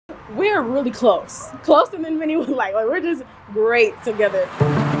we're really closer than many would like. We're just great together.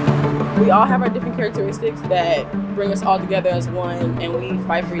 We all have our different characteristics that bring us all together as one, and we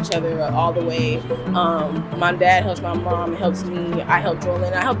fight for each other all the way. My dad helps my mom, helps me, I help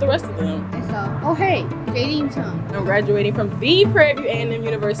JoyLynn, I help the rest of them. Oh hey, Jadean Keeton. I'm graduating from the Prairie View A&M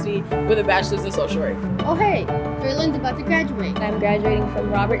University with a bachelor's in social work. Oh hey, Pearland's about to graduate. I'm graduating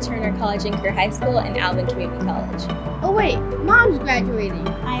from Robert Turner College and Career High School and Alvin Community College. Oh wait, Mom's graduating.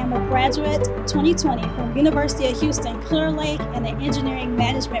 I am a graduate 2020 from University of Houston, Clear Lake in the Engineering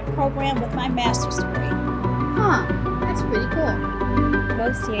Management program with my master's degree. Huh, that's pretty cool.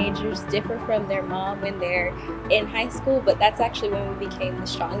 Most teenagers differ from their mom when they're in high school, but that's actually when we became the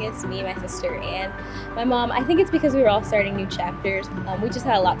strongest, me, my sister, and my mom. I think it's because we were all starting new chapters. We just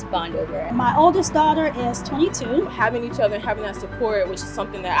had a lot to bond over. My oldest daughter is 22. Having each other and having that support, which is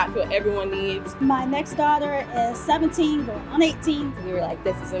something that I feel everyone needs. My next daughter is 17, going on 18. We were like,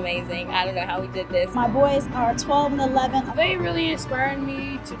 this is amazing. I don't know how we did this. My boys are 12 and 11. They really inspired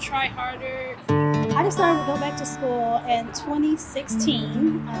me to try harder. I decided to go back to school in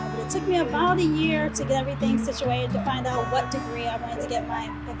 2016, but it took me about a year to get everything situated to find out what degree I wanted to get my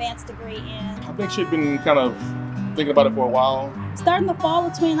advanced degree in. I think she'd been kind of thinking about it for a while. Starting the fall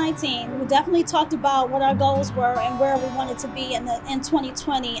of 2019, we definitely talked about what our goals were and where we wanted to be in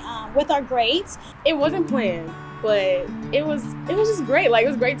 2020 with our grades. It wasn't planned, but it was just great. Like, it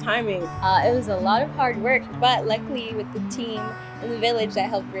was great timing. It was a lot of hard work, but luckily with the team in the village that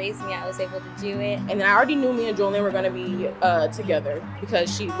helped raise me, I was able to do it. And then I already knew me and JoyLynn were going to be together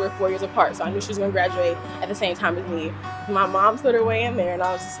because we're 4 years apart, so I knew she was going to graduate at the same time as me. My mom stood her way in there, and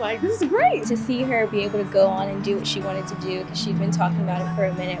I was just like, this is great. To see her be able to go on and do what she wanted to do, because she'd been talking about it for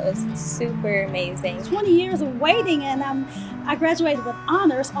a minute, was super amazing. 20 years of waiting, and I graduated with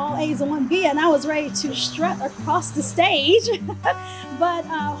honors, all A's and 1B, and I was ready to strut across the stage. But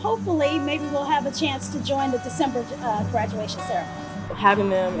hopefully, maybe we'll have a chance to join the December graduation ceremony. Having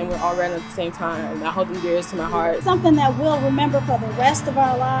them and we're all running at the same time, I hold them dear to my heart. Something that we'll remember for the rest of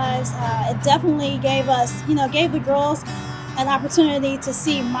our lives. It definitely gave us, gave the girls an opportunity to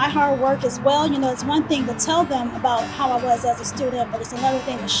see my hard work as well. It's one thing to tell them about how I was as a student, but it's another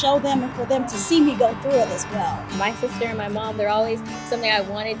thing to show them and for them to see me go through it as well. My sister and my mom, they're always something I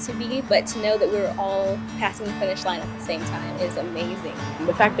wanted to be, but to know that we were all passing the finish line at the same time is amazing.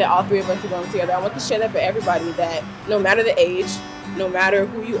 The fact that all three of us are going together, I want to share that for everybody, that no matter the age, no matter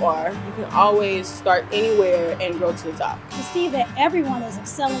who you are, you can always start anywhere and grow to the top. To see that everyone is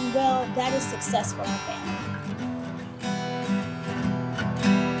excelling well, that is success for our family.